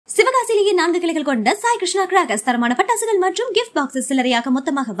தென்காசியிலேயே 4 கிளைகள் கொண்ட சாய் கிருஷ்ணா கிராக்கர்ஸ் தரமான பட்டாசுகள் மற்றும் கிஃப்ட் பாக்ஸஸ் சில்லறையாக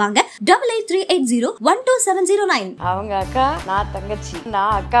மொத்தமாக வாங்க 8838012709. அவங்க அக்கா, நான் தங்கச்சி.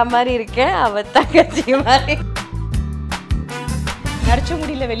 நான் அக்கா மாதிரி இருக்கேன், அவ தங்கச்சி மாதிரி. நடிச்ச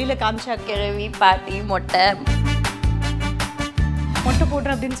முடியல வெளியில காமிச்சா கிழவி, பாட்டி, மொட்டை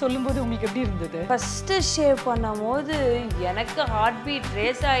போடுறேன் அப்படின்னு சொல்லும்போது உங்களுக்கு எப்படி இருந்தது? ஃபர்ஸ்ட் ஷேவ் பண்ணும்போது எனக்கு ஹார்ட் பீட்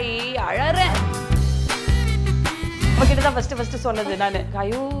ரேஸ் ஆகி அழறேன். அவகிட்ட தான் ஃபர்ஸ்ட் சொன்னது நான்.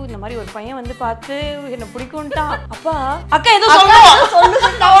 ஐயோ, இந்த மாதிரி ஒரு பையன் வந்து பார்த்து என்ன பிடிக்கும்ட்டான். அப்பா அக்கா ஏதோ சொல்லிட்டேன்.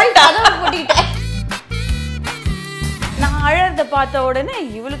 நான் அழறத பார்த்த உடனே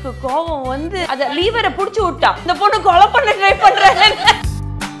இவளுக்கு கோபம் வந்து அத லீவரை புடிச்சு விட்டா. இந்த பொண்ணு கொலை பண்ண ட்ரை பண்றேன்.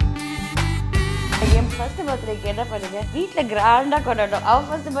 என் ஃபர்ஸ்ட் பர்த்டேக்கு என்ன பண்ணுங்க, வீட்டில் கிராண்டா கொண்டாடும். அவன்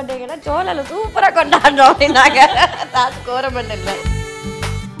ஃபர்ஸ்ட் பர்த்டேக்குன்னா சோழல சூப்பரா கொண்டாடுறோம் அப்படின்னாங்க. தாத்து கோரமன் இல்லை.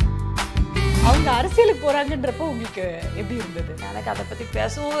 அவங்க அரசியலுக்கு போறாங்கன்றப்போ உங்களுக்கு எப்படி இருந்தது? எனக்கு அதை பத்தி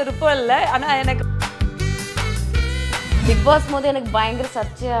பேசவும் விருப்பம் இல்லை. ஆனா எனக்கு பிக் பாஸ் போது எனக்கு பயங்கர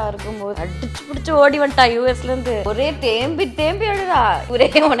சர்ச்சையா இருக்கும்போது அடிச்சு பிடிச்சு ஓடி வந்துட்டா யூஎஸ்ல இருந்து. ஒரே தேம்பி தேம்பி எழுதா, ஒரே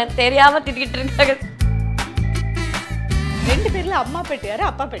உனக்கு தெரியாம திட்டிட்டு இருக்காங்க. 2 பேர்ல அம்மா பெட்டு யாரு,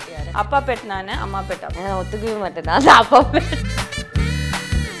 அப்பா பெட்டு யாரு? அப்பா பெட் நானு, அம்மா பெட்டா ஒத்துக்கவே மாட்டேன். நான் அப்பா பெட்.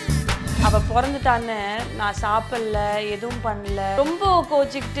 அவ பிறந்துட்டான்னு நான் சாப்பிடல, எதுவும் பண்ணல, ரொம்ப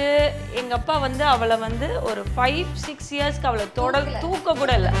கோச்சிக்கிட்டு. எங்க அப்பா வந்து அவளை வந்து ஒரு 5-6 இயர்ஸ்க்கு அவளை தூக்க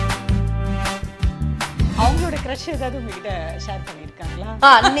கூட இல்லை. அவங்களோட கிரஷ் ஏதாவது உங்ககிட்ட ஷேர் பண்ணிருக்காங்களா?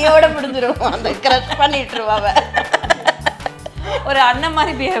 அன்னையோட முடிஞ்சிரும். அந்த கிரஷ் பண்ணிட்டுருவா. ஒரு அண்ணன்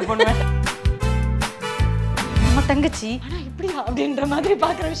மாதிரி பிஹேவ் பண்ணுவேன். நம்ம தங்கச்சி ஆனா இப்படி அப்படின்ற மாதிரி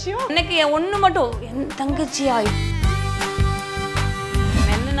பாக்குற விஷயம் எனக்கு ஒண்ணு மட்டும், என் தங்கச்சியா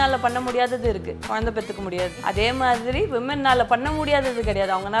மென்னால பண்ண முடியாதது இருக்கு, குழந்தை பெற்றுக்க முடியாது. அதே மாதிரி விமன்னால பண்ண முடியாதது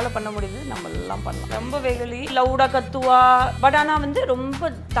கிடையாது, அவங்கனால பண்ண முடியாது, நம்ம எல்லாம் பண்ணலாம். ரொம்ப வெகுளி, லவுடா கத்துவா. பட் ஆனா வந்து ரொம்ப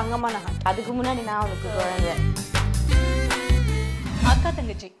தங்கமான ஹார்ட். அதுக்கு முன்னாடி நான் அவளுக்கு குழந்தை. அக்கா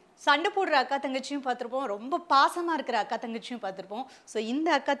தங்கச்சி சண்டை போடுற அக்கா தங்கச்சியும் பார்த்துருப்போம், ரொம்ப பாசமாக இருக்கிற அக்கா தங்கச்சியும் பார்த்துருப்போம். ஸோ இந்த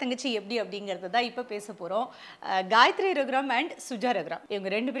அக்கா தங்கச்சி எப்படி அப்படிங்கிறது தான் இப்போ பேச போகிறோம். காயத்ரி ரகுராம் அண்ட் சுஜா ரகுராம், இவங்க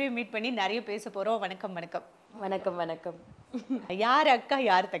 2 பேரையும் மீட் பண்ணி நிறைய பேச போகிறோம். வணக்கம் வணக்கம். வணக்கம் வணக்கம். யார் அக்கா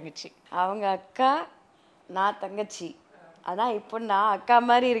யார் தங்கச்சி? அவங்க அக்கா, நான் தங்கச்சி. அதான் இப்போ நான் அக்கா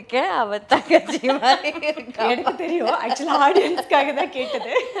மாதிரி இருக்கேன், அவ தங்கச்சி மாதிரி இருக்கா. எனக்கு தெரியும், ஆக்சுவலாக ஆடியன்ஸ்க்காக தான்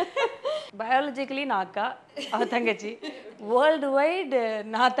கேட்டது. பயாலஜிக்கலி நான் அக்கா, அவ தங்கச்சி. வேர்ல்டு வைடு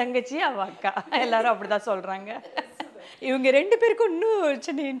நான் தங்கச்சி, அவ அக்கா. எல்லாரும் அப்படிதான் சொல்றாங்க. இவங்க 2 பேருக்கும் இன்னும்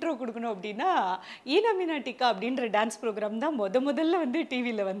சின்ன இன்ட்ரோ கொடுக்கணும் அப்படின்னா, ஈனா மீனாட்டிக்கா அப்படின்ற டான்ஸ் ப்ரோக்ராம் தான் முதல்ல வந்து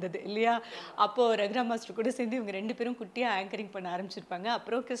டிவியில் வந்தது இல்லையா? அப்போது ரகுராம் மாஸ்டர் கூட சேர்ந்து இவங்க 2 பேரும் குட்டியாக ஆங்கரிங் பண்ண ஆரம்பிச்சிருப்பாங்க.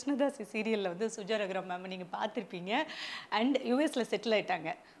 அப்புறம் கிருஷ்ணதாசி சீரியலில் வந்து சுஜா ரகுராம் மேம் நீங்கள் பார்த்துருப்பீங்க. அண்ட் யூஎஸில் செட்டில் ஆயிட்டாங்க.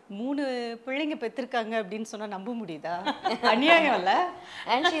 3 பிள்ளைங்க பெற்றிருக்காங்க அப்படின்னு சொன்னால் நம்ப முடியுதா? அநியாயம் இல்லை?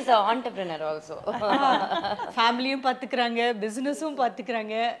 And she is an entrepreneur also. ஃபேமிலியும் பார்த்துக்கிறாங்க, பிஸ்னஸும்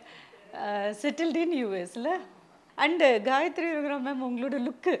பார்த்துக்கிறாங்க, செட்டில்டு இன் யூஎஸில். அண்ட் காயத்ரி ரகுராம் மேம் உங்களோட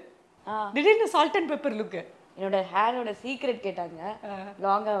லுக்கு திடீர்னு சால்ட் அண்ட் பெப்பர் லுக்கு. என்னோட ஹேரோட சீக்ரெட் கேட்டாங்க,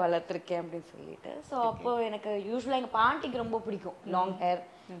 லாங்காக வளர்த்துருக்கேன் அப்படின்னு சொல்லிட்டு. ஸோ அப்போ எனக்கு யூஸ்வலாக எங்கள் பாட்டிக்கு ரொம்ப பிடிக்கும் லாங் ஹேர்.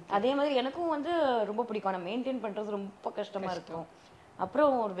 அதே மாதிரி எனக்கும் வந்து ரொம்ப பிடிக்கும். ஆனால் மெயின்டைன் பண்ணுறது ரொம்ப கஷ்டமாக இருக்கும்.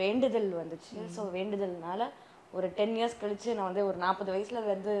 அப்புறம் ஒரு வேண்டுதல் வந்துச்சு. ஸோ வேண்டுதல்னால ஒரு 10 இயர்ஸ் கழிச்சு நான் வந்து ஒரு 40 வயசில்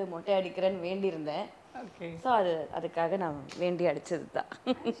வந்து மொட்டை அடிக்கிறேன்னு வேண்டியிருந்தேன். ஸோ அதுக்காக நான் வேண்டி அடிச்சது தான்.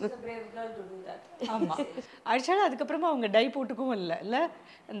 ஆமாம், அடிச்சாலும் அதுக்கப்புறமா அவங்க டை போட்டுக்கவும் இல்லை.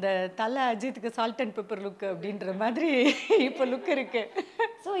 இந்த தலை அஜித்துக்கு சால்ட் அண்ட் பெப்பர் லுக் அப்படின்ற மாதிரி இப்போ லுக் இருக்கு.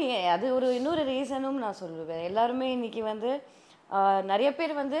 ஸோ அது ஒரு இன்னொரு ரீசனும் நான் சொல்லுவேன். எல்லாருமே இன்னைக்கு வந்து நிறைய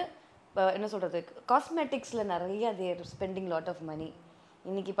பேர் வந்து என்ன சொல்கிறது, காஸ்மெட்டிக்ஸில் நிறைய தேர் ஸ்பெண்டிங் லாட் ஆஃப் மணி.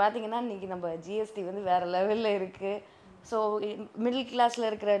 இன்றைக்கி பார்த்தீங்கன்னா இன்றைக்கி நம்ம ஜிஎஸ்டி வந்து வேறு லெவலில் இருக்குது. ஸோ மிடில் கிளாஸில்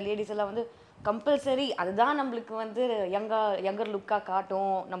இருக்கிற லேடிஸ் எல்லாம் வந்து கம்பல்சரி அதுதான் நம்மளுக்கு வந்து யங்கர் லுக்காக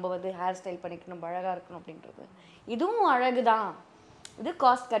காட்டும். நம்ம வந்து ஹேர் ஸ்டைல் பண்ணிக்கணும், நம்ம அழகாக இருக்கணும் அப்படின்றது. இதுவும் அழகு தான். இது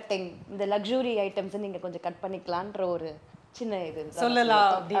காஸ்ட் கட்டிங். இந்த லக்ஸுரி ஐட்டம்ஸை நீங்கள் கொஞ்சம் கட் பண்ணிக்கலான்ற ஒரு சின்ன இது சொல்லலாம்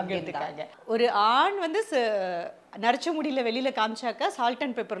அப்படிங்கிறதுக்காக. ஒரு ஆண் வந்து நரைச்ச முடியல வெளியில காமிச்சாக்கா சால்ட்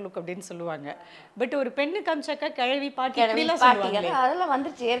அண்ட் பெப்பர் லுக் அப்படின்னு சொல்லுவாங்க. பட் ஒரு பெண்ணு காமிச்சாக்கா கிழவி, பாட்டி அதெல்லாம்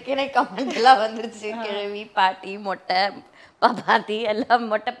வந்துருச்சு. ஏற்கனவே கமெண்ட் எல்லாம் வந்துருச்சு. கிழவி, பாட்டி, மொட்டை பாப்பாத்தி எல்லாம்,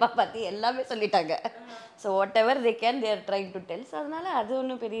 மொட்டை பாப்பாத்தி எல்லாமே சொல்லிட்டாங்க. So what ever they can they are trying to டெல்ஸ். அதனால அது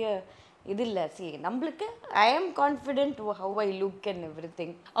ஒன்றும் பெரிய இது இல்லை. நம்மளுக்கு ஐ ஆம் confident have I look and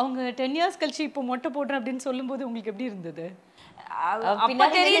everything. அவங்க 10 இயர்ஸ் கழிச்சு இப்போ மொட்டை போடுறேன் அப்படின்னு சொல்லும்போது உங்களுக்கு எப்படி இருந்தது?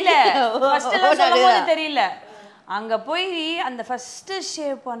 தெரியல, தெரியல. அங்க போய் அந்த ஃபர்ஸ்ட்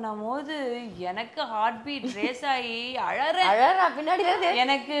ஷேவ் பண்ணும்போது எனக்கு ஹார்ட் பீட் ரேஸ் ஆகி அழறா. பின்னாடில இருந்து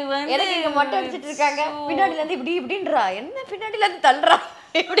எனக்கு வந்து எனக்கு இங்க மொட்டை அடிச்சிட்டு இருக்காங்க, பின்னாடில இருந்து இப்படி இப்படின்றா, என்ன பின்னாடில இருந்து தள்ளுறா.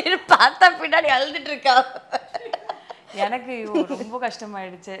 இப்படின்னு பார்த்தா பின்னாடி அழுதுட்டு இருக்கா. எனக்கு ரொம்ப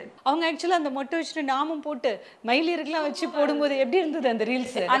கஷ்டமாயிடுச்சு. அவங்க ஆக்சுவலா அந்த மொட்டை வச்சுட்டு நாமும் போட்டு மயிலிறகுலாம் வச்சு போடும்போது எப்படி இருந்தது அந்த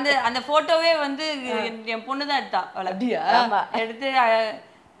ரீல்ஸ்? அந்த போட்டோவே வந்து என் பொண்ணு தான் எடுத்தா. அப்படியா? எடுத்து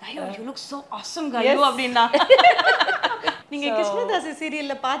ஐயோ யூ லுக் சோ ஆசம் கயு அப்படின்னா. நீங்க கிருஷ்ணதாஸ்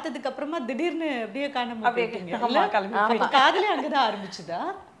சீரியல்ல பார்த்ததுக்கு அப்புறமா திடீர்னு அப்படியே காணாம போயிட்டீங்க. காதலே அங்கதான் ஆரம்பிச்சுதா?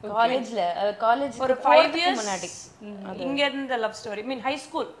 காலேஜ் ஒரு 5 years முன்னாடி இங்க இருந்த love story. Mean high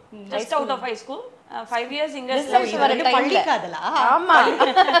school, just out of high school. 5 years இங்க பள்ளி காதலா? ஆமா.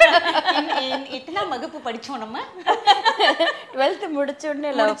 எத்தனாம் வகுப்பு படிச்சோம் நம்ம? 12th முடிச்ச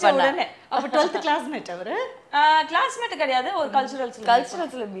உடனே லவ் பண்ணாங்க. அப்ப 12th கிளாஸ்மேட் அவரு? கிளாஸ்மேட் கிடையாது, ஒரு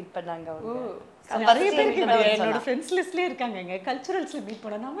கல்ச்சுரல்ஸ்ல மீட் பண்ணாங்க அவங்க. நிறைய பேருக்கு என்னோட ஃப்ரெண்ட்ஸ் லிஸ்ட்லயே இருக்காங்க கல்ச்சுரல்ஸ்ல மீட்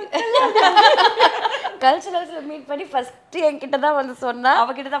பண்ண. நம்ம கல்ச்சுரல்ஸ்ல மீட் பண்ணி ஃபர்ஸ்ட் என்கிட்ட தான் வந்து சொன்னா.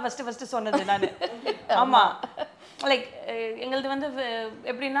 அவகிட்ட தான் ஃபர்ஸ்ட் சொன்னது நானு. ஆமா, லைக் எங்களது வந்து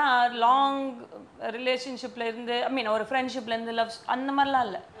எப்படின்னா லாங் ரிலேஷன்ஷிப்ல இருந்து, ஐ மீன் ஒரு ஃப்ரெண்ட்ஷிப்ல இருந்து லவ் அந்த மாதிரிலாம்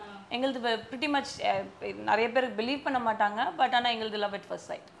இல்லை. எங்களது பிரிட்டி மச் நிறைய பேர் பிலீவ் பண்ண மாட்டாங்க, பட் ஆனா எங்களது லவ் அட்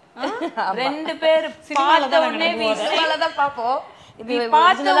ஃபர்ஸ்ட் சைட். 2 பேர் பார்த்த உடனே தான் பாப்போம். இது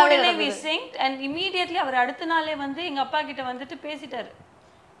பார்த்த உடனே we synced and immediately அவர் அடுத்த நாளே வந்து எங்க அப்பா கிட்ட வந்துட்டு பேசிட்டாரு.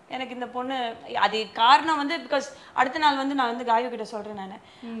 எனக்கு இந்த பொண்ணு, அது காரணம் வந்து பிகாஸ் அடுத்த நாள் வந்து நான் வந்து காயு கிட்ட சொல்றேன்,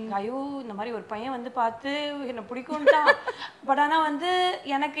 நான் காயு இந்த மாதிரி ஒரு பையன் வந்து பார்த்து என்ன பிடிக்கும்ட்டான், பட் ஆனா வந்து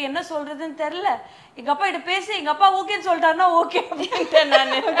எனக்கு என்ன சொல்றதுன்னு தெரியல. எங்க அப்பா கிட்ட பேசி எங்க அப்பா ஓகேன்னு சொல்லிட்டாருன்னா ஓகே அப்படின்ட்டேன்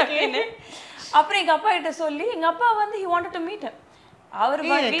நான். அப்புறம் எங்க அப்பா கிட்ட சொல்லி எங்க அப்பா வந்து he wanted to meet him. அவர்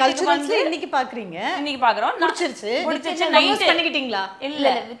கல்ச்சுரல்ஸ்ல இன்னைக்கு பாக்குறீங்க, இன்னைக்கு பாக்குறோம். முடிச்சிருச்சு நைட் பண்ணிக்கிட்டீங்களா? இல்ல,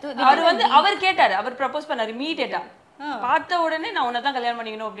 அவர் வந்து அவர் கேட்டாரு, அவர் ப்ரப்போஸ் பண்ணாரு இமீடியட்டா. பார்த்த உடனே நான் உன்னை தான் கல்யாணம்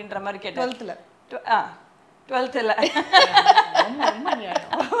பண்ணிக்கணும் அப்படின்ற மாதிரி கேட்டாரு. 12th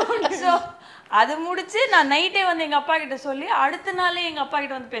சோ அது முடிச்சு நான் நைட்டே வந்து எங்க அப்பா கிட்ட சொல்லி அடுத்த நாளே எங்க அப்பா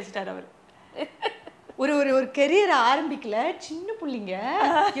கிட்ட வந்து பேசிட்டாரு அவர். ஒரு ஒரு ஒரு கெரியர் ஆரம்பிக்கல, சின்ன புள்ளிங்க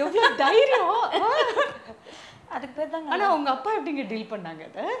எவ்வளவு தைரியம். அதுக்கு பேர் தாங்க. ஆனா உங்க அப்பா எப்படிங்க டீல் பண்ணாங்க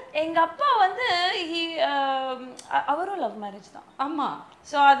அத? எங்க அப்பா வந்து அவரும் லவ் மேரேஜ் தான். ஆமா.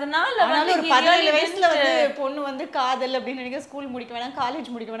 சோ அதனால வந்து ஒரு 17 வயசுல வந்து பொண்ணு வந்து காதல் அப்படின்னு நினைக்க, ஸ்கூல் முடிக்க வேணாம்,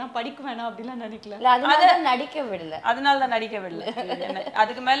 காலேஜ் முடிக்க வேணாம், படிக்க வேணாம் அப்படிலாம் நினைக்கல. அதனால நடிக்க விடல. அதனால தான் நடிக்க விடல.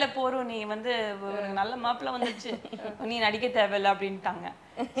 அதுக்கு மேல போறோம், நீ வந்து ஒரு நல்ல மாப்பிள்ள வந்துச்சு, நீ நடிக்க தேவையில்லை அப்படின்ட்டாங்க.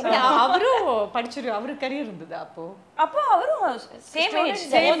 அவரும் படிச்சிரு, அவரு கரியர் இருந்தது அப்போ அவரும்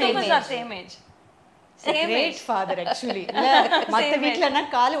same age. Great father actually. மத்த வீட்லனா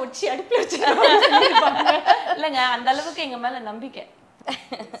காலை ஒச்சி அடுப்புல வச்சிருப்பாங்க. இல்லங்க, அந்த அளவுக்கு எங்க மேல நம்பிக்கை.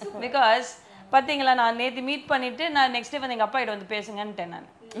 பிகாஸ் பாத்தீங்களா, நான் நேத்து மீட் பண்ணிட்டு நான் நெக்ஸ்ட் டே வந்து எங்க அப்பா கிட்ட வந்து பேசுங்கன்ட்டேன்.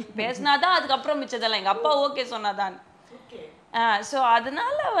 நான் பேசினாதான் அதுக்கப்புறம் மிச்சதெல்லாம் எங்க அப்பா ஓகே சொன்னாதான். ஸோ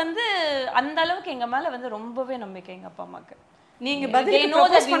அதனால வந்து அந்த அளவுக்கு எங்க மேல வந்து ரொம்பவே நம்பிக்கை எங்க அப்பா அம்மாக்கு. நீங்க பதில்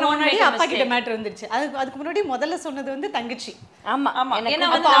ப்ரோபோஸ் பண்ண முன்னாடி அப்பா கிட்ட மேட்டர் வந்துருச்சு. அதுக்கு முன்னாடி முதல்ல சொன்னது வந்து தங்கச்சி. ஆமா ஆமா.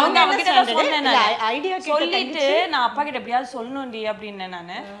 ஏன்னா வந்து அவங்க கிட்ட தான் சொன்னேன், நான் ஐடியா சொல்லிட்டு நான் அப்பா கிட்ட எப்படியாவது சொல்லணும்டி அப்படின்னு.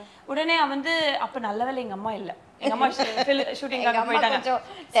 நானு உடனே வந்து அப்ப நல்ல வேளை எங்க அம்மா இல்ல, எங்க அம்மா ஷூட்டிங்காக போயிட்டாங்க.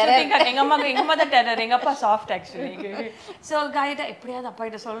 எங்க அம்மா தான் டெரர், எங்க அப்பா சாஃப்ட் ஆக்சுவலி. சோ காயிட்ட எப்படியாவது அப்பா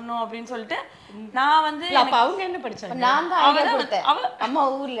கிட்ட சொல்லணும் அப்படின்னு சொல்லிட்டு நான் வந்து அவங்க என்ன படிச்சாங்க? நான் தான் ஐடியா கொடுத்தேன். அம்மா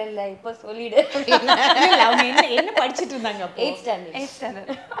ஊர்ல இல்ல, இப்ப சொல்லிடு. அவங்க என்ன படிச்சிட்டு இருந்தாங்க? 8th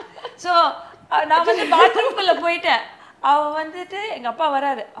standard. சோ நான் வந்து பாத்ரூம்குள்ள போயிட்டேன். அவ வந்துட்டு எங்க அப்பா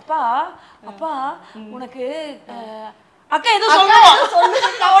வராரு. அப்பா அப்பா உனக்கு அக்கா ஏதோ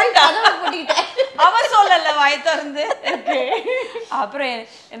அவ சொல்லல வாய் திறந்து. அப்புறம்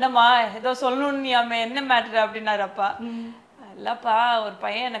என்னம்மா ஏதோ சொல்லணும்னியாமே, என்ன மேட்டர் அப்படின்னாரு அப்பா. இல்லப்பா ஒரு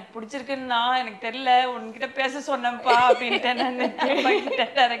பையன் எனக்கு பிடிச்சிருக்குன்னா எனக்கு தெரியல, உன்கிட்ட பேச சொன்னேன்ப்பா அப்படின்ட்டு நான்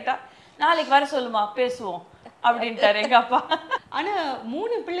டைரக்டா நாளைக்கு வர சொல்லுமா பேசுவோம் அப்படின்ட்டாரு எங்க அப்பா. ஆனா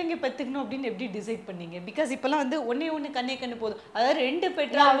 3 பிள்ளைங்க பெத்துக்கணும் அப்படின்னு எப்படி டிசைட் பண்ணீங்க? பிகாஸ் இப்பெல்லாம் வந்து ஒண்ணு கண்ணு போதும், அதாவது 2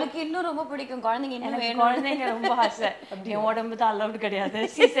 பெற்றா அவளுக்கு இன்னும் ரொம்ப பிடிக்கும் குழந்தைங்க. இன்னும் குழந்தைங்க ரொம்ப ஆசை. என் உடம்பு தான் அலவுட் கிடையாது,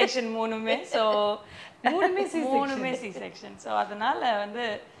 C section 3மே. So 3மே C section. So அதனால வந்து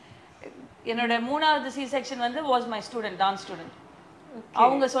என்னோட 3வது சி செக்ஷன் வந்து was my student, dance student.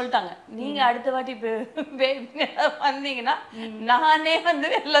 அவங்க சொல்லிட்டாங்க, நீங்க அடுத்த வாட்டி வந்தீங்கன்னா நானே வந்து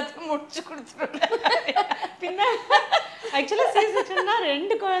எல்லாத்தையும் முடிச்சு கொடுத்துருவேன். பின்ன ஆக்சுவலா சி செக்ஷன்னா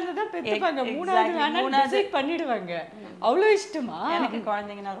 2 குழந்தை தான் பெத்துப்பாங்க, 3வது டிசைட் பண்ணிடுவாங்க. அவ்வளவு இஷ்டமா? எனக்கு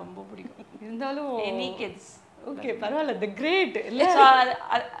குழந்தைங்கன்னா ரொம்ப பிடிக்கும். இருந்தாலும் எனி கிட்ஸ் ஓகே பரவாயில்ல, தி கிரேட். இல்ல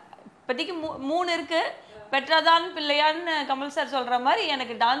இப்போதைக்கு 3 இருக்கு. பெற்றதான் பிள்ளையான்னு கமல் சார் சொல்ற மாதிரி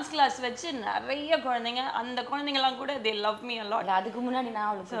எனக்கு டான்ஸ் கிளாஸ் வச்சு நிறைய குழந்தைங்க, அந்த குழந்தைங்கலாம் கூட they love me a lot. அதுக்கு முன்னாடி நான்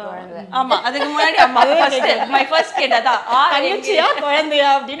அவளுக்கு குழந்தை. ஆமா, அதுக்கு முன்னாடி அம்மா my first kid அதான். தங்கச்சியா குழந்தையா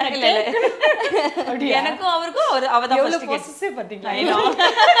அப்படின்னு எனக்கும் அவருக்கும் அவதான் first kid. பொசசிவ் பாத்தீங்களா?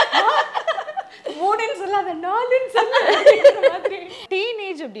 மூணுன்னு சொல்லாத, நாலுன்னு சொல்லாத மாதிரி.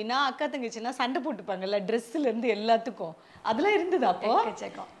 டீனேஜ் அப்படின்னா அக்கா தங்கச்சின்னா சண்டை போட்டுப்பாங்கல்ல, ட்ரெஸ்ல இருந்து எல்லாத்துக்கும். அதெல்லாம் இருந்தது அப்போ?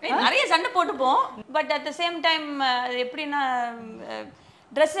 நிறைய சண்டை போட்டுப்போம். But at the same time எப்படின்னா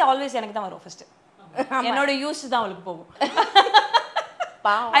ட்ரெஸ் ஆல்வேஸ் எனக்கு தான் வரும் ஃபர்ஸ்ட். என்னோட யூஸ் தான் அவளுக்கு போகும்.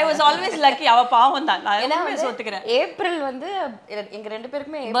 I was always lucky. அவ பாவம் தான், நான் ஒத்துக்கிறேன். ஏப்ரல் வந்து எங்க 2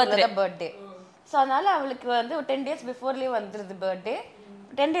 பேருக்குமே ஏப்ரல்ல தான் பர்த்டே. ஸோ அதனால அவளுக்கு வந்து ஒரு 10 days பிஃபோர்லேயே வந்துருது பர்த்டே.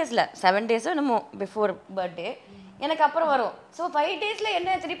 10 daysல 7 days என்னமோ பிஃபோர் பர்த்டே. எனக்கு அப்புறம் வரும். ஸோ 5 daysல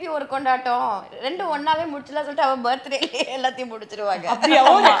என்ன திருப்பி ஒரு கொண்டாட்டம், ரெண்டும் ஒன்னாவே முடிச்சுலாம் சொல்லிட்டு அவள் பர்த்டே எல்லாத்தையும் முடிச்சிருவாங்க.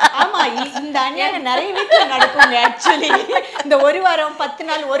 ஆமா, இந்த அநியாயம் நிறைய வீட்டுல நடக்குங்க. ஆக்சுவலி இந்த ஒரு வாரம் 10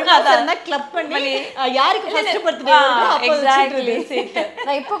 நாள் ஒரு மாதம் தான் கிளப் பண்ணி யாருக்கு ஃபர்ஸ்ட் பர்த்டே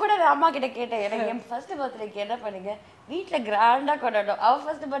நான் இப்போ கூட அம்மா கிட்ட கேட்டேன், எனக்கு என் ஃபர்ஸ்ட் பர்த்டேக்கு என்ன பண்ணீங்க, வீட்டுல கிராண்டா கொண்டாடும். அவ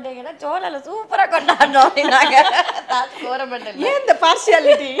ஃபர்ஸ்ட் பர்த்டே கேட்டா சோழல சூப்பரா கொண்டாடும் அப்படின்னாங்க. ஏன் இந்த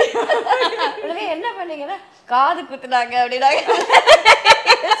பார்ஷியாலிட்டி? உடனே என்ன பண்ணீங்கன்னா காது குத்துனாங்க அப்படின்னாங்க.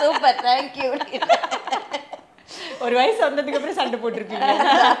 Super, thank you. ஒரு வயசு வந்ததுக்கு அப்புறம் சண்டை போட்டுருக்கீங்க,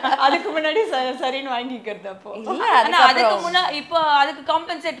 அதுக்கு முன்னாடி சரின்னு வாங்கிக்கிறது. அப்போ அதுக்கு முன்னாடி இப்போ அதுக்கு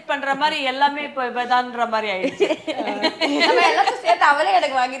காம்பன்சேட் பண்ற மாதிரி எல்லாமே இப்போ இப்பதான்ற மாதிரி ஆயிடுச்சு. எல்லாத்தையும் சேர்த்து அவளே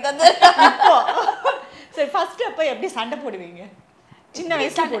எனக்கு வாங்கி தந்து. சரி, ஃபர்ஸ்ட் அப்ப எப்படி சண்டை போடுவீங்க? சின்ன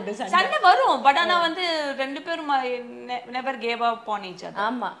வயசுல போட்டு சண்டை வரும். பட் ஆனா வந்து 2 பேரும் never gave up on each other.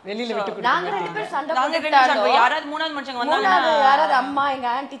 ஆமா, வெளியில விட்டு நாங்க 2 பேரும் சண்டை போட்டுட்டாலும் யாராவது மூணாவது மனுஷங்க வந்தாங்கன்னா, யாராவது அம்மா, எங்க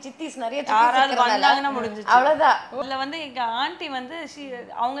ஆன்ட்டி, சித்திஸ் நிறைய யாராவது வந்தாங்கன்னா முடிஞ்சிச்சு, அவ்வளவுதான். இல்ல வந்து எங்க ஆன்ட்டி வந்து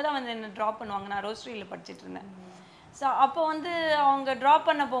அவங்க தான் வந்து என்ன டிராப் பண்ணுவாங்க. நான் ரோஸ்ட்ரியில படிச்சிட்டு இருந்தேன். ஸோ அப்போ வந்து அவங்க டிராப்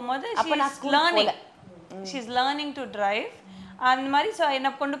பண்ண போகும்போது she is learning to drive அந்த மாதிரி. ஸோ என்னை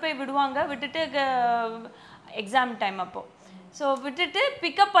கொண்டு போய் விடுவாங்க, விட்டுட்டு எக்ஸாம் டைம் அப்போ. ஸோ விட்டுட்டு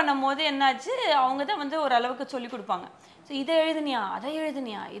பிக்கப் பண்ணும் போது என்னாச்சு, அவங்க தான் வந்து ஒரு அளவுக்கு சொல்லி கொடுப்பாங்க. ஸோ இதை எழுதுனியா, அதை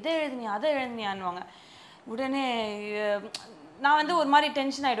எழுதுனியா, இதை எழுதுனியா, அதை எழுதுனியான்னுவாங்க. உடனே நான் வந்து ஒரு மாதிரி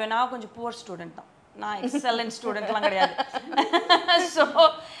டென்ஷன் ஆகிடுவேன். நான் கொஞ்சம் புவர் ஸ்டூடெண்ட் தான், நான் எக்ஸலன்ட் ஸ்டூடெண்ட்லாம் கிடையாது. ஸோ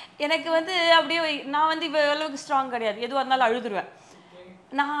எனக்கு வந்து அப்படியே நான் வந்து இவ்வளோ அளவுக்கு ஸ்ட்ராங் கிடையாது, எதுவாக இருந்தாலும் அழுதுருவேன்.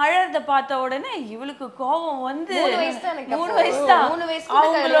 நான் அழறத பார்த்த உடனே இவளுக்கு கோபம் வந்து 3 வயசு தான்.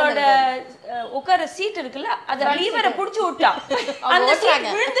 அவங்களோட உட்கார சீட் இருக்குல்ல, அத லீவரை புடிச்சு விட்டா, அந்த சீட்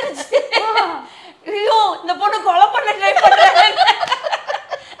விழுந்துருச்சு. ஐயோ, இந்த பொண்ணு கொலை பண்ண ட்ரை பண்றாங்க.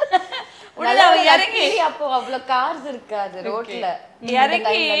 உடனே அவ இறங்கி, அப்போ அவ்வளவு கார்ஸ் இருக்காது ரோட்ல,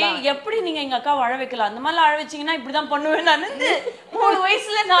 இறங்கி எப்படி நீங்க எங்க அக்கா அழ வைக்கலாம், அந்த மாதிரிலாம் அழ வச்சீங்கன்னா இப்படிதான் பண்ணுவேன் நான். 3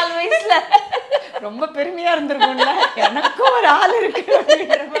 வயசுல 4 வயசுல ரொம்ப பெருமையா இருந்திருக்கும்ல, எனக்கும் ஒரு ஆள் இருக்கு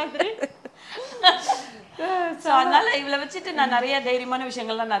அப்படிங்கிற மாதிரி. அதனால இவளை வச்சுட்டு நான் நிறைய தைரியமான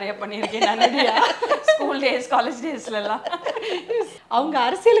விஷயங்கள்லாம் நிறைய பண்ணியிருக்கேன். நான் நிறைய ஸ்கூல் டேஸ், காலேஜ் டேஸ்ல எல்லாம். அவங்க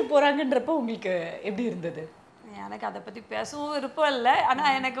அரசியலுக்கு போறாங்கன்றப்ப உங்களுக்கு எப்படி இருந்தது? எனக்கு அதை பத்தி பேசவும் விருப்பம் இல்லை. ஆனா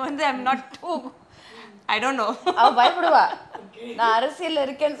எனக்கு வந்து I'm not two, I don't know. அவ பயப்படுவா, நான் அரசியல்ல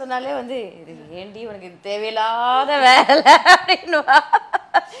இருக்கேன்னு சொன்னாலே வந்து ஏண்டி உனக்கு தேவையில்லாத வேலை அப்படின்னுவா.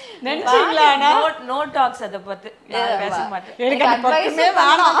 நினைச்சீங்களா? நோ டாக்ஸ் அதை பத்தி பேச மாட்டேன். எனக்கு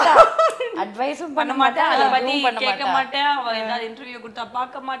அட்வைஸும் பண்ண மாட்டேன், அதை பத்தி கேட்க மாட்டேன். அவ ஏதாவது இன்டர்வியூ கொடுத்தா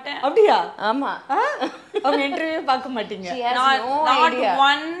பார்க்க மாட்டேன். அப்படியா? ஆமா, அவங்க இன்டர்வியூ பார்க்க மாட்டீங்க? Not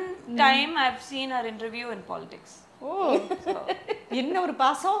one time I've seen her interview in politics. என்ன ஒரு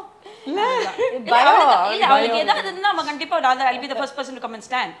பாசம் இல்ல, அவளுக்கு ஏதாவது இருந்தா நம்ம கண்டிப்பா I'll be the first person to come and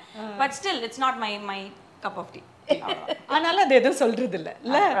stand, but still it's not my cup of tea. ஆனாலும் அது எதுவும் சொல்றது இல்ல.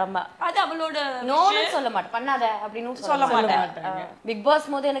 அது அவளோட நோன்னு சொல்ல மாட்டேன், பண்ணாத அப்படின்னு சொல்ல மாட்டேன். பிக் பாஸ்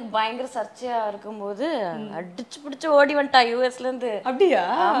போது எனக்கு பயங்கர சர்ச்சையா இருக்கும்போது அடிச்சு பிடிச்சு ஓடி வந்துட்டா யூஎஸ்ல இருந்து. அப்படியா?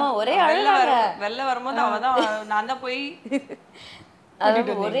 ஆமா, ஒரே வெளில வரும்போது அவதான், நான் தான் போய்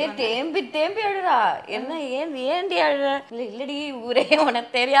ஒரே தேம்பி அழுறா. என்ன ஏண்டி அழுற? இல்லடி ஊரே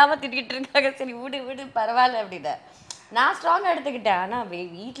உனக்கு தெரியாம திட்டிட்டு இருக்காங்க, சரி விடு பரவாயில்ல அப்படின்னா நான் ஸ்ட்ராங்கா எடுத்துக்கிட்டேன். ஆனா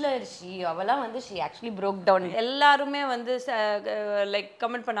வீட்டுல அவெல்லாம் வந்து she actually broke down. எல்லாருமே வந்து லைக்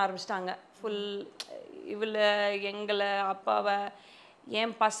கமெண்ட் பண்ண ஆரம்பிச்சிட்டாங்க. ஃபுல் இவளை, எங்களை, அப்பாவை,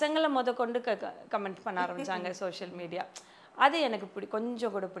 என் பசங்களை கொண்டு கமெண்ட் பண்ண ஆரம்பிச்சாங்க சோஷியல் மீடியா. அது எனக்கு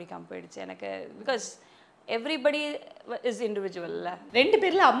கொஞ்சம் கூட பிடிக்காம போயிடுச்சு எனக்கு. Because everybody is இண்டிவிஜுவல்ல. 2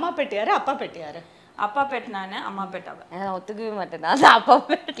 பேர்ல அம்மா பெட் யாரு, அப்பா பெட் யாரு? அப்பா பெட் நானு, அம்மா பெட் அவ. நான் ஒத்துக்கவே மாட்டேன், நான் அப்பா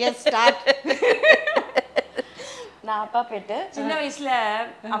பெட். நான் அப்பா பேட்டு. சின்ன வயசுல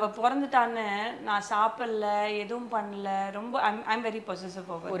அவ பிறந்துட்டான்னு நான் சாப்பிடல, எதுவும் பண்ணல. ரொம்ப ஐம் வெரி பொசசிவ்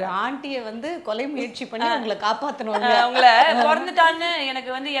ஓவர். ஒரு ஆண்டியை வந்து கொலை முயற்சி பண்ணி உங்களை காப்பாற்றணும். அவங்கள பிறந்துட்டான்னு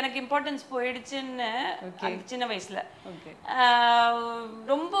எனக்கு இம்பார்ட்டன்ஸ் போயிடுச்சுன்னு சின்ன வயசுல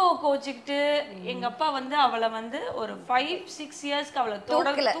ரொம்ப கோச்சிக்கிட்டு எங்க அப்பா வந்து அவளை வந்து ஒரு 5-6 இயர்ஸ்க்கு அவளை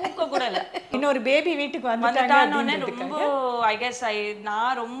தூக்க கூட இல்லை. இன்னொரு பேபி வீட்டுக்கு வந்துட்டான்னு ரொம்ப ஐ கெஸ்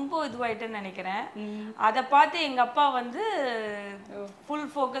நான் ரொம்ப இதுவாயிட்டேன்னு நினைக்கிறேன். அதை பார்த்து எங்க அப்பா வந்து full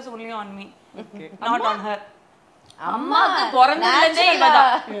focus only on me, not on her. அம்மாக்கு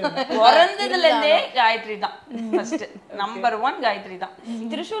பிறந்ததுல இருந்தே காயத்ரி தான் ஃபர்ஸ்ட், நம்பர் 1 காயத்ரி தான்.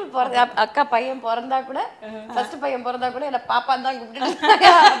 திருஷூல் அக்கா பையன் பிறந்தா கூட, ஃபர்ஸ்ட் பையன் பிறந்தா கூட என்ன பாப்பா தான் கூப்பிட்டு,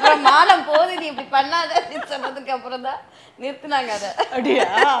 அப்புறம் மானம் போது நீ இப்படி பண்ணாத சொன்னதுக்கு அப்புறம் தான் நிறுத்தினாங்க. அதை அப்படியா?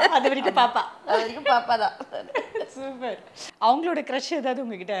 அது வரைக்கும் பாப்பா, அது வரைக்கும் பாப்பா தான். சூப்பர். அவங்களோட க்ரஷ் ஏதாவது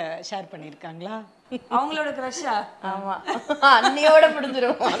உங்ககிட்ட ஷேர் பண்ணியிருக்காங்களா? அவங்களோட க்ரஷ்ஷா? ஆமா, அண்ணியோட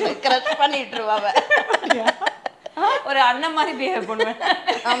முடிஞ்சிரும். க்ரஷ் பண்ணிட்டு இருவாங்க. ஒரு அண்ணன் மாதிரி பிஹேவ் பண்ணுவேன்.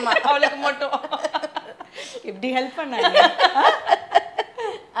 ஆமா, அவளுக்கு மட்டும் எப்படி ஹெல்ப் பண்ணாங்க?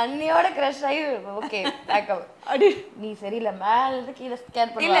 அண்ணியோட க்ரஷ் ஆகி ஓகே அடி நீ சரியில்லை மேல இருந்து கீழே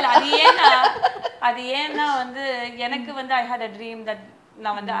ஸ்கேன் பண்ணி. இல்ல அது ஏன்னா வந்து எனக்கு வந்து ஐ ஹேட் அ ட்ரீம் தட்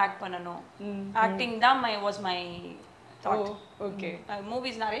நான் வந்து ஆக்ட் பண்ணணும். ஆக்டிங் தான் was my thought. Okay,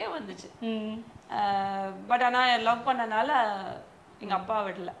 movies நிறைய வந்துச்சு. பட் ஆனா லவ் பண்ணனால எங்க அப்பா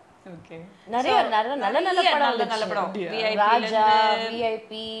விடல. ஓகே, நிறைய நல்ல படம், ராஜா,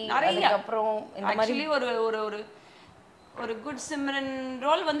 விஐபி, நிறைய. அப்புறம் இந்த மாதிரி ஒரு குட் சிம்ரன்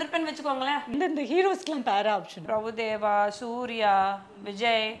ரோல் வந்திருப்பேன்னு வெச்சுக்கோங்களேன். இந்த ஹீரோஸ்க்குலாம் பேரா ஆப்ஷன் பிரபுதேவா, சூர்யா,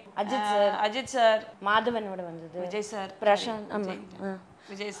 விஜய், அஜித் சார், மாதவனோட வந்தது, Vijay sir, Prashanth,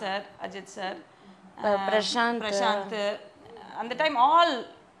 Vijay sir, Ajith sir, Prashanth. அந்த டைம் ஆல்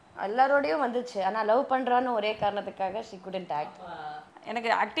எல்லாரோடையும் வந்துச்சு. ஆனா லவ் பண்றான்னு ஒரே காரணத்துக்காக she couldn't act. எனக்கு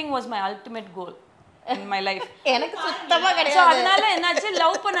acting was my ultimate goal in my life. எனக்கு சுத்தமா கிடையாது. ஸோ அதனால என்னாச்சு,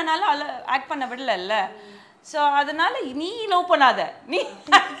 லவ் பண்ணனால ஆக்ட் பண்ண விடல. ஸோ அதனால நீ லவ் பண்ணாத, நீ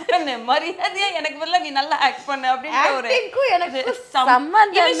ஆக்ட் பண்ணு, மரியாதையா எனக்கு பதிலாக நீ நல்லா ஆக்ட் பண்ணு அப்படின்ற ஒரு எனக்கு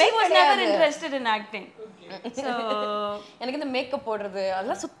சம்பந்தமே கிடையாது. Interested in acting. ஸோ எனக்கு இந்த மேக்கப் போடுறது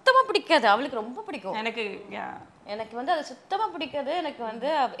அதெல்லாம் சுத்தமா பிடிக்காது. அவளுக்கு ரொம்ப பிடிக்கும். எனக்கு வந்து அது சுத்தமா பிடிக்காது.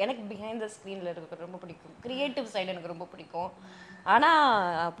 எனக்கு பிஹைண்ட் த ஸ்க்ரீன்ல இருக்கிறது ரொம்ப பிடிக்கும். கிரியேட்டிவ் சைடு எனக்கு ரொம்ப பிடிக்கும். ஆனா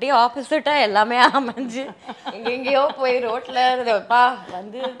அப்படியே ஆப்போசிட்டா எல்லாமே அமைஞ்சு எங்கெங்கேயோ போய் ரோட்ல பா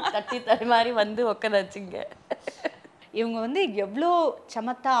வந்து தட்டி மாதிரி வந்து உட்காந்துச்சுங்க. இவங்க வந்து எவ்வளோ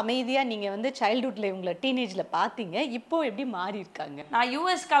சமத்தா அமைதியா நீங்க வந்து சைல்ட்ஹுட்ல இவங்களை டீனேஜ்ல பாத்தீங்க, இப்போ எப்படி மாறி இருக்காங்க? நான்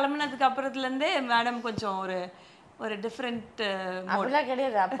யூஎஸ் கிளம்புனதுக்கு அப்புறத்துல இருந்தே மேடம் கொஞ்சம் ஒரு டிஃப்ரெண்ட் அப்படிலாம்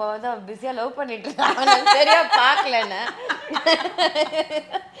கிடையாது. அப்போ வந்து பிஸியா லவ் பண்ணிட்டு இருக்காங்க, சரியா பார்க்கலன்னு.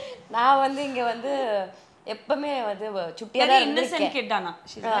 நான் வந்து இங்க வந்து எப்பவுமே வந்து சுட்டியா தான் innocent kid தானா.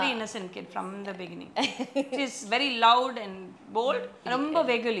 she is very innocent kid from the beginning. she is very loud and bold, ரொம்ப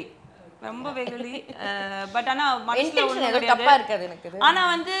வெகுலி பட் ஆனா மனசுல ஒண்ணும் தப்பா இருக்காது எனக்கு. ஆனா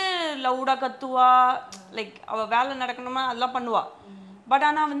வந்து லவுடா கத்துவா, லைக் அவ வேலை நடக்கணுமா அதெல்லாம் பண்ணுவா. பட்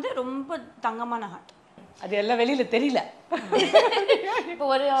ஆனா வந்து ரொம்ப தங்கமான ஹார்ட். அது எல்லாம் வெளியில தெரியல. இப்போ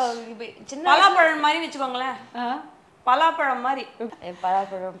ஒரு சின்ன பலாப்பழம் மாதிரி வச்சுக்கோங்களேன். பலாப்பழம் மாதிரி.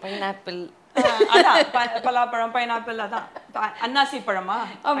 பலாப்பழம், பைனாப்பிள், பலாப்பழம், பைனாப்பிள், அதான் அன்னாசி பழமா.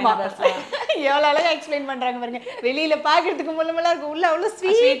 எவ்வளவு அழகா எக்ஸ்பிளைன் பண்றாங்க பாருங்க. வெளியில பாக்குறதுக்கு முள்ளமெல்லாம் இருக்கு, உள்ள அவ்வளவு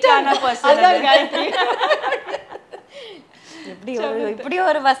ஸ்வீட்டான பர்சன் காயத்ரி. இப்படி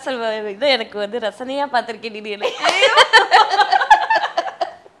ஒரு வசல் இது எனக்கு வந்து ரசனையா பார்த்திருக்கேன். நீ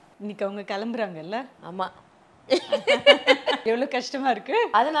இன்னைக்கு அவங்க கிளம்புறாங்கல்ல? ஆமா, எவ்வளவு கஷ்டமா இருக்கு.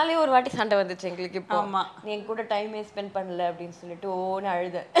 அதனாலே ஒரு வாட்டி சண்டை வந்துச்சு எங்களுக்கு. இப்போ ஆமா, நீ என் கூட டைமே ஸ்பெண்ட் பண்ணல அப்படின்னு சொல்லிட்டு ஓன்னு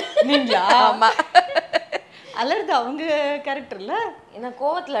அழுத. நீங்களா? ஆமா, அலர்து அவங்க கேரக்டர்ல. ஏன்னா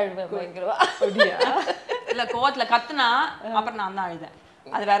கோவத்துல அழுவேன் பயங்கரவா. அப்படியா? இல்ல, கோவத்துல கத்துனா அப்புறம் நான் தான் அழுதேன்.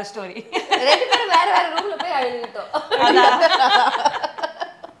 அது வேற ஸ்டோரி. ரெண்டு பேரும் வேற வேற ரூம்ல போய் அழுதுட்டோம்.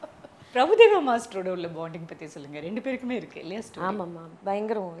 பிரபுதேவா மாஸ்டரோட உள்ள பாண்டிங் பத்தி சொல்லுங்க. ரெண்டு பேருக்குமே இருக்கு இல்லையா ஸ்டோரி? ஆமாம்மா,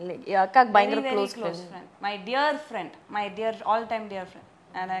 பயங்கரம் இல்லை. அக்காக்கு பயங்கர close friend, my dear friend, my dear all time dear friend.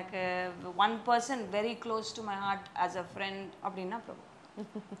 எனக்கு one person very close to my heart as a friend அப்படின்னா பிரபு.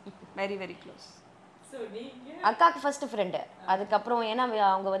 Very very close. அக்காக்கு ஃபர்ஸ்ட் ஃப்ரெண்டு. அதுக்கப்புறம் ஏன்னா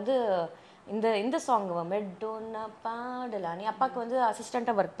அவங்க வந்து இந்த சாங் மெட்டோன்னா பாடலாம், நீ அப்பாவுக்கு வந்து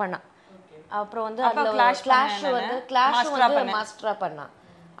அசிஸ்டண்ட்டாக ஒர்க் பண்ணா. அப்புறம் வந்து அந்த கிளாஷ் வந்து மாஸ்டரா பண்ணா.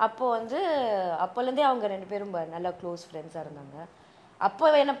 அப்போ வந்து அப்போலேருந்தே அவங்க ரெண்டு பேரும் நல்லா க்ளோஸ் ஃப்ரெண்ட்ஸாக இருந்தாங்க.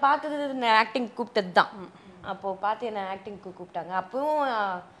 அப்போ என்னை பார்த்தது ஆக்டிங் கூப்பிட்டது தான். அப்போது பார்த்து என்னை ஆக்டிங்க்கு கூப்பிட்டாங்க. அப்பவும்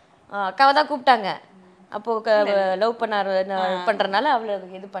அக்காவை தான் கூப்பிட்டாங்க. அப்போது லவ் பண்ணுறனால அவளை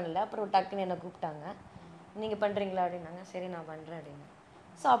இது பண்ணல. அப்புறம் டக்குன்னு என்னை கூப்பிட்டாங்க. நீங்கள் பண்ணுறீங்களா அப்படின்னாங்க. சரி நான் பண்ணுறேன் அப்படின்னு.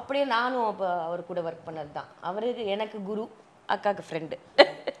 ஸோ அப்படியே நானும் அப்போ அவர் கூட ஒர்க் பண்ணது தான். அவருக்கு எனக்கு குரு, அக்காவுக்கு friend,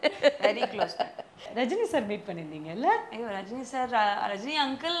 very close. Rajini sir meet பண்ணியிருந்தீங்கல்ல? ஐயோ ரஜினி சார், ரஜினி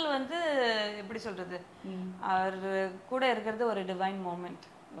அங்கிள் வந்து எப்படி சொல்றது, அவர் கூட இருக்கிறது ஒரு டிவைன் மூமெண்ட்.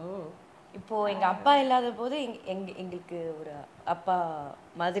 இப்போது எங்கள் அப்பா இல்லாத போது எங்களுக்கு ஒரு அப்பா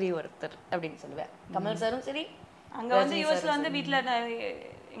மாதிரி ஒருத்தர் அப்படின்னு சொல்லுவேன். கமல் சாரும் சரி, அங்கே வந்து யூஎஸ்ல வந்து வீட்டில்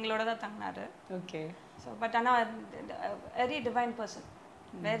எங்களோட தான் தங்கினாரு. ஓகே. ஸோ பட் ஆனால் very divine person,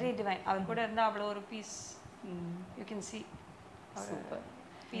 very divine. அவர் கூட இருந்தால் அவ்வளோ ஒரு piece you can see, super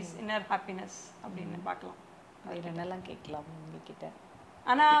piece, inner happiness அப்படின்னு பார்க்கலாம். வேறு என்னெல்லாம் கேட்கலாம் உங்ககிட்ட?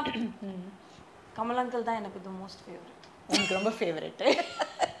 ஆனால் கமல் அங்கிள் தான் எனக்கு தி மோஸ்ட் ஃபேவரட். எனக்கு ரொம்ப ஃபேவரட்.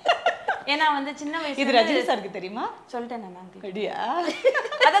 ஏன்னா வந்து சின்ன வயசு இது ரஜினி சாருக்கு தெரியுமா? சொல்லிட்டேன் நான் அங்கிள். அப்படியா?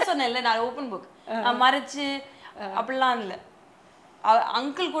 அதான் சொன்னேன்ல, நான் ஓப்பன் புக் மறைச்சு அப்படிலாம் இல்லை.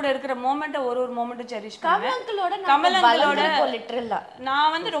 அங்கிள் கூட இருக்கிற மோமெண்ட்டை ஒரு மோமெண்ட்டும் செரிஷ் பண்ணுவேன். கமல் அங்கிளோட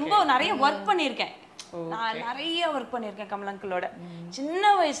நான் வந்து ரொம்ப நிறைய ஒர்க் பண்ணியிருக்கேன். நான் நிறைய ஒர்க் பண்ணியிருக்கேன் கமல் அங்கிளோட.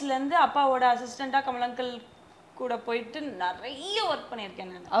 சின்ன வயசுல இருந்து அப்பாவோட அசிஸ்டண்டா கமல் அங்கிள் கூட போயிட்டு நிறைய ஒர்க்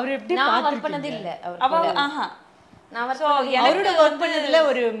பண்ணியிருக்கேன் நான். அவர் எப்படி நான் ஒர்க் பண்ணது இல்லை. அவரோட ஒர்க் பண்ணதுல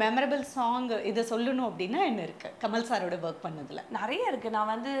ஒரு மெமரபிள் சாங் இதை சொல்லணும் அப்படின்னா என்ன இருக்கு கமல் சாரோட ஒர்க் பண்ணதுல? நிறைய இருக்கு.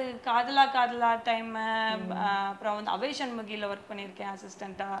 நான் வந்து காதலா காதலா டைம், அப்புறம் வந்து அபய் சண்முகில ஒர்க் பண்ணியிருக்கேன்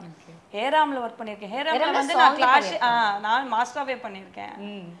அசிஸ்டண்டா, ஹேராம்ல ஒர்க் பண்ணியிருக்கேன். ஹேராம்ல வந்து நான் கிளாஷ் நான் மாஸ்டராகவே பண்ணியிருக்கேன்.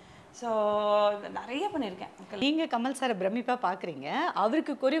 ஸோ நிறைய பண்ணியிருக்கேன். நீங்க கமல் சாரை பிரமிப்பா பாக்குறீங்க,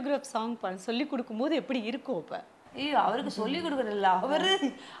 அவருக்கு கொரியோகிராஃப் சாங் சொல்லி கொடுக்கும்போது எப்படி இருக்கும்? அப்ப ஐயோ அவருக்கு சொல்லி கொடுக்கறது இல்ல,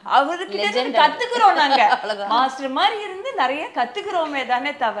 அவருக்கு கத்துக்கிறோம் நாங்க. மாஸ்டர் மாதிரி இருந்து நிறைய கத்துக்கிறோமே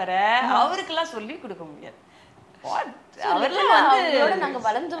தானே தவிர அவருக்கெல்லாம் சொல்லி கொடுக்க முடியாது. நாங்க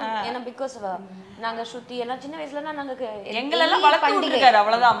வளர்ந்தோம். ஏன்னா பிகாஸ் நாங்க ஸ்ருதி எல்லாம் சின்ன வயசுல நாங்க எங்களெல்லாம் வளர்த்து விட்டுருக்காரு.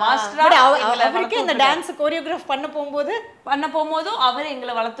 அவ்வளவுதான் மாஸ்டர். அவருக்கு அந்த டான்ஸ் கோரியோகிராஃப் பண்ண போகும்போதும் அவர்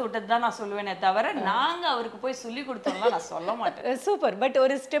எங்களை வளர்த்து விட்டது தான் நான் சொல்லுவேனே தவிர நாங்க அவருக்கு போய் சொல்லி கொடுத்தோம்லாம் நான் சொல்ல மாட்டேன். சூப்பர். பட்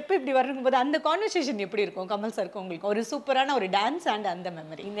ஒரு ஸ்டெப் இப்படி வரும்போது அந்த கான்வர்சேஷன் எப்படி இருக்கும் கமல் சாருக்கு உங்களுக்கு? ஒரு சூப்பரான ஒரு டான்ஸ் அண்ட் அந்த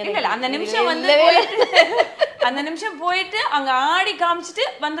மெமரி. இல்ல அந்த நிமிஷம் வந்து அந்த நிமிஷம் போயிட்டு அங்க ஆடி காமிச்சிட்டு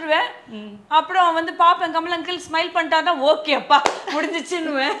வந்துருவேன். அப்புறம் வந்து பாப்பேன் கமல் அங்கிள் ஸ்மைல் பண்ணிட்டாருன்னா ஓகே அப்பா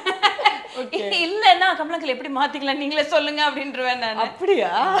முடிஞ்சிச்சுன்னுவேன். இல்லன்னா கமல் அங்கிள் எப்படி மாத்திக்கலாம் நீங்களே சொல்லுங்க அப்படின்றவேன் நான்.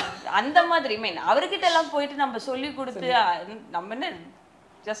 அப்படியா? அந்த மாதிரி மீன் அவர்கிட்ட எல்லாம் போயிட்டு நம்ம சொல்லி கொடுத்து நம்ம என்ன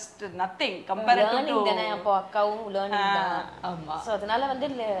just nothing compared to தானே. அப்போ அக்காவும் லேர்னிங் தான். ஆமா. சோ அதனால வந்து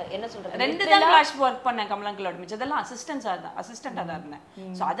என்ன சொல்றது, ரெண்டு தான் கிளாஷ் வர்க் பண்ணேன் கமல் அங்கிளோட. மிச்சதெல்லாம் அசிஸ்டண்டா தான் இருந்தேன்.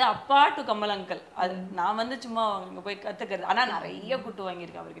 சோ அது அப்பா டு கமல் அங்கிள். அது நான் வந்து சும்மா அங்க போய் கத்துக்கிறது. ஆனா நிறைய குட்டு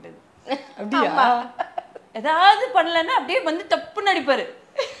வாங்கியிருக்கேன் அவர்கிட்ட. அப்படியா? ஏதாவது பண்ணலன்னா அப்படியே வந்து தப்பு நடிப்பாரு.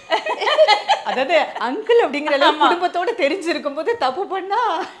 அதாவது அங்கிள் அப்படிங்கிற குடும்பத்தோட தெரிஞ்சிருக்கும் போது தப்பு பண்ணா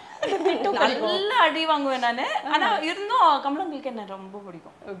நல்லா அடி வாங்குவேன் நானு. ஆனா இருந்தும் கமல் அங்கிளுக்கு என்ன ரொம்ப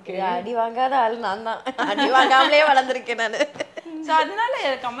பிடிக்கும். ஓகே. அடி வாங்காத ஆள் நான் தான். அடி வாங்காமலே வளர்ந்துருக்கேன் நானு. சோ அதனால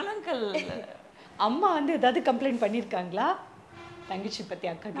கமல் அங்கிள். அம்மா வந்து ஏதாவது கம்ப்ளைண்ட் பண்ணிருக்காங்களா தங்கச்சி பத்தி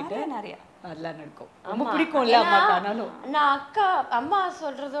அக்கா கிட்ட? நிறைய அதெல்லாம் நடக்கும். ரொம்ப பிடிக்கும்ல அம்மாக்கு. ஆனாலும் நான் அம்மா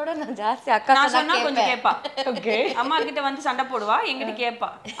சொல்றதோட நான் ஜாஸ்தி அக்கா சொன்னா கொஞ்சம் கேட்பா. ஓகே. அம்மா கிட்ட வந்து சண்டை போடுவா, எங்கிட்ட கேட்பா.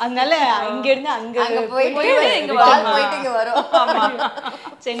 அதனால இங்க இருந்து அங்க போயிட்டு இங்க வரும். ஆமா.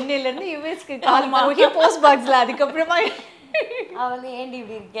 சென்னையில இருந்து யுஎஸ்க்கு கால் போய் போஸ்ட் பாக்ஸ்ல அதுக்கப்புறமா அவன் ஏண்டி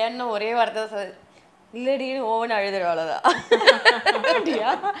இப்படி இருக்கேன்னு ஒரே வார்த்தை இல்லடின்னு ஓவன் அழுதுரு. அவ்வளவுதான்.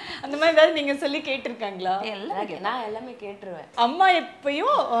 அந்த மாதிரி ஏதாவது நீங்க சொல்லி கேட்டிருக்காங்களா? நான் எல்லாமே கேட்டுருவேன். அம்மா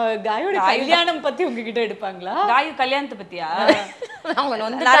எப்பயும் காயோட கல்யாணம் பத்தி உங்ககிட்ட எடுப்பாங்களா? காயு கல்யாணத்தை பத்தியா?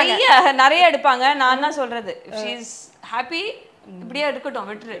 நிறைய எடுப்பாங்க. நான் தான் சொல்றது, ஷீ இஸ் ஹாப்பி, இப்படியே இருக்கட்டும்,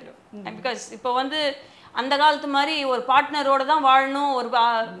 விட்டுரு. பிகாஸ் இப்போ வந்து அந்த காலத்து மாதிரி ஒரு பார்ட்னரோட தான் வாழணும், ஒரு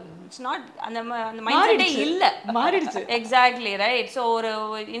இட்ஸ் நாட் அந்த மைண்ட் செட்டே இல்ல, மாறிடுச்சு. Exactly right. ஸோ ஒரு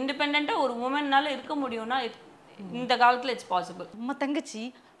இண்டிபெண்டா ஒரு உமன்னால இருக்க முடியும்னா இந்த காலத்துல இட்ஸ் பாசிபிள். அம்மா தங்கச்சி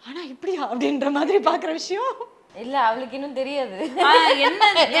ஆனா இப்படியா அப்படின்ற மாதிரி பாக்குற விஷயம் இல்ல, அவளுக்கு இன்னும் தெரியாது.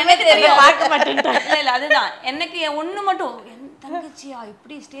 என்ன எனக்கு தெரியும், பார்க்க மாட்டேன். இல்ல அதுதான் எனக்கு ஒண்ணு மட்டும், என் தங்கச்சியா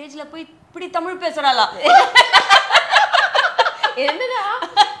இப்படி ஸ்டேஜ்ல போய் இப்படி தமிழ் பேசுறாளா? என்னடா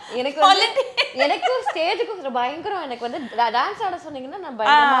எனக்கும் ஸ்டேஜுக்கும் பயங்கரம். எனக்கு வந்து டான்ஸ் ஆட சொன்னீங்கன்னா நான்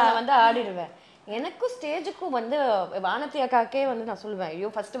பயங்கரமா வந்து ஆடிடுவேன். எனக்கும் ஸ்டேஜுக்கும் வந்து வானதி அக்காக்கே வந்து நான் சொல்லுவேன், ஐயோ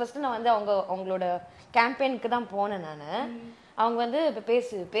ஃபர்ஸ்ட் நான் வந்து அவங்களோட கேம்பெயினுக்கு தான் போனேன் நான். அவங்க வந்து இப்போ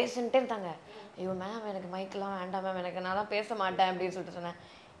பேசுன்ட்டே இருந்தாங்க. ஐயோ மேம் எனக்கு மைக்கெலாம் வேண்டாம் மேம், எனக்கு நான் பேச மாட்டேன் அப்படின்னு சொல்லிட்டு சொன்னேன்.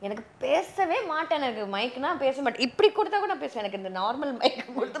 எனக்கு பேசவே மாட்டேன், எனக்கு மைக்குனா பேச மாட்டேன். இப்படி கொடுத்தா கூட நான் பேசுவேன், எனக்கு இந்த நார்மல் மைக்கு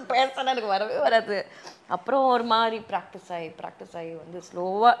கொடுத்து பேசினா எனக்கு வரவே வராது. அப்புறம் ஒரு மாதிரி ப்ராக்டிஸ் ஆகி வந்து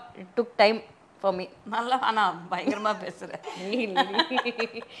ஸ்லோவாக it took time for me. நல்லா ஆனா பயங்கரமா பேசுறேன்.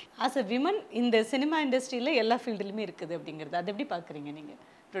 ஆஸ் அ விமன் இந்த சினிமா இண்டஸ்ட்ரியில் எல்லா ஃபீல்டுலையுமே இருக்குது அப்படிங்கிறது அது எப்படி பார்க்குறீங்க நீங்கள்?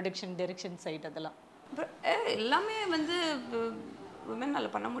 ப்ரொடக்ஷன் டைரக்ஷன் சைட் அதெல்லாம் எல்லாமே வந்து விமன்னால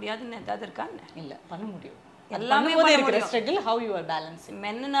பண்ண முடியாதுன்னு ஏதாவது இருக்கான்னு? இல்லை, பண்ண முடியும். எல்லாமே இருக்கிற struggle how you are balancing.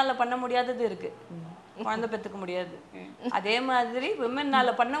 மென்னால பண்ண முடியாதது இருக்கு, குழந்தை பெற்றுக்க முடியாது. அதே மாதிரி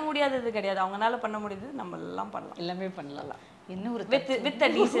விமன்னால பண்ண முடியாதது கிடையாது, அவங்களால பண்ண முடியாது, நம்ம எல்லாம் பண்ணலாம், எல்லாமே பண்ணலாம். இன்னும் ஒரு வித்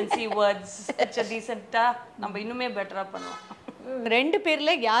டீசென்சி வேர்ட்ஸ், டீசென்ட்டா நம்ம இன்னுமே பெட்டரா பண்ணலாம். 2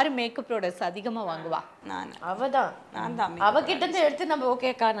 பேர்ல யாரு மேக்கப் ப்ராடக்ட்ஸ் அதிகமா வாங்குவா? நான் நான் அவகிட்ட இருந்து எடுத்து நம்ம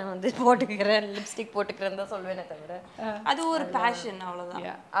ஓகேக்கா நான் வந்து போட்டுக்கிறேன், லிப்ஸ்டிக் போட்டுக்கிறேன் தான் சொல்வேனே தவிர அது ஒரு பேஷன்,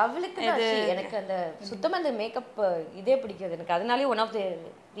 அவ்வளவுதான். அவளுக்கு எனக்கு அந்த சுத்தமா அந்த மேக்கப் இதே பிடிக்காது எனக்கு. அதனாலே ஒன் ஆஃப் த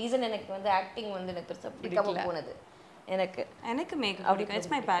ரீசன் எனக்கு வந்து ஆக்டிங் வந்து எனக்கு பெருசா பிடிக்காம போனது. எனக்கு மேக்கப் பிடிக்கும்,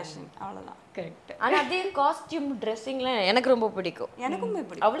 இட்ஸ் மை பேஷன், அவ்வளவுதான். கரெக்ட். ஆனா அதே காஸ்டியூம் ட்ரெஸ்ஸிங்ல எனக்கு ரொம்ப பிடிக்கும். எனக்குமே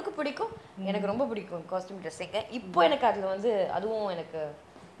பிடிக்கும், அவளுக்கு பிடிக்கும், எனக்கு ரொம்ப பிடிக்கும் காஸ்டியூம் ட்ரெஸ்ஸிங். இப்போ எனக்கு அதுல வந்து அதுவும் எனக்கு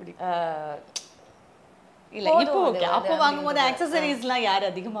இல்ல இப்போ ஓகே. அப்போ வாங்கும்போது ஆக்சஸரீஸ்லாம் யார்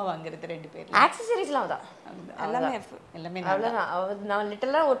அதிகமா வாங்குறது? 2 பேர்ல ஆக்சஸரீஸ்லாம் தான் எல்லாமே அவ்வளவுதான். நான்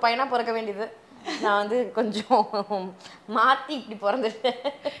லிட்டரலா ஒரு பையனா பிறக்க வேண்டியது. நான் வந்து கொஞ்சம் மாத்தி இப்படி பிறந்துட்டேன்.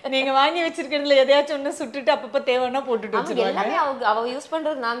 நீங்க வாங்கி வச்சிருக்கிறதுல எதையாச்சும் ஒண்ணு சுட்டுட்டு அப்பப்ப தேவைன்னா போட்டுட்டு வச்சிருவாங்க. எல்லாமே அவ யூஸ்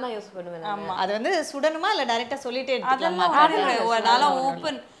பண்றது நான் தான் யூஸ் பண்ணுவேன். ஆமா, அது வந்து சுடணுமா இல்ல டைரக்டா சொல்லிட்டே எடுத்துக்கலாமா? அதனால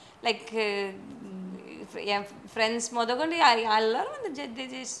ஓபன் லைக் என் ஃப்ரெண்ட்ஸ் முதற்கொண்டு எல்லாரும் வந்து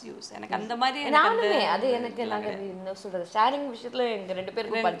ஜஸ்ட் யூஸ். எனக்கு அந்த மாதிரி நானுமே அது எனக்கு நாங்க என்ன சொல்றது ஷேரிங் விஷயத்துல எங்க 2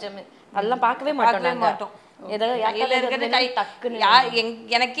 பேருக்கும் பஞ்சமே. அதெல்லாம் பார்க்கவே மாட்டோம்.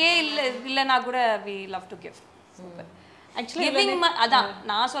 எனக்கே இல்லைன்னா கூட we love to give. Giving அதான்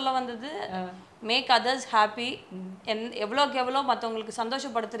நான் சொல்ல வந்தது, மேக் அதர்ஸ் ஹாப்பி. எவ்வளோக்கு எவ்வளோ மற்றவங்களுக்கு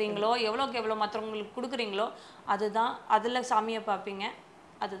சந்தோஷப்படுத்துறீங்களோ, எவ்வளோக்கு எவ்வளோ மற்றவங்களுக்கு கொடுக்குறீங்களோ, அதுதான் அதில் சாமியை பார்ப்பீங்க.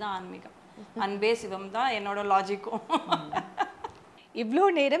 அதுதான் ஆன்மீகம். அன்பே சிவம் தான் என்னோட லாஜிக்கும். இவ்வளோ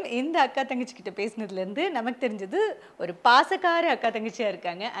நேரம் இந்த அக்கா தங்கச்சி கிட்ட பேசினதுலேருந்து நமக்கு தெரிஞ்சது ஒரு பாசக்கார அக்கா தங்கச்சியாக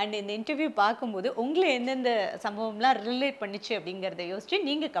இருக்காங்க. அண்ட் இந்த இன்டர்வியூ பார்க்கும்போது உங்களை எந்தெந்த சம்பவம்லாம் ரிலேட் பண்ணிச்சு அப்படிங்கிறத யோசிச்சு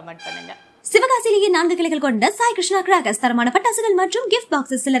நீங்கள் கமெண்ட் பண்ணுங்க. சிவகாசியிலேயே 4 கிளைகள் கொண்ட சாய் கிருஷ்ணா கிராக்கர்ஸ் தரமான பட்டாசுகள் மற்றும் கிஃப்ட்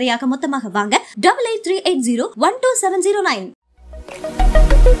பாக்ஸஸ் சில்லறையாக மொத்தமாக வாங்க 8838012709.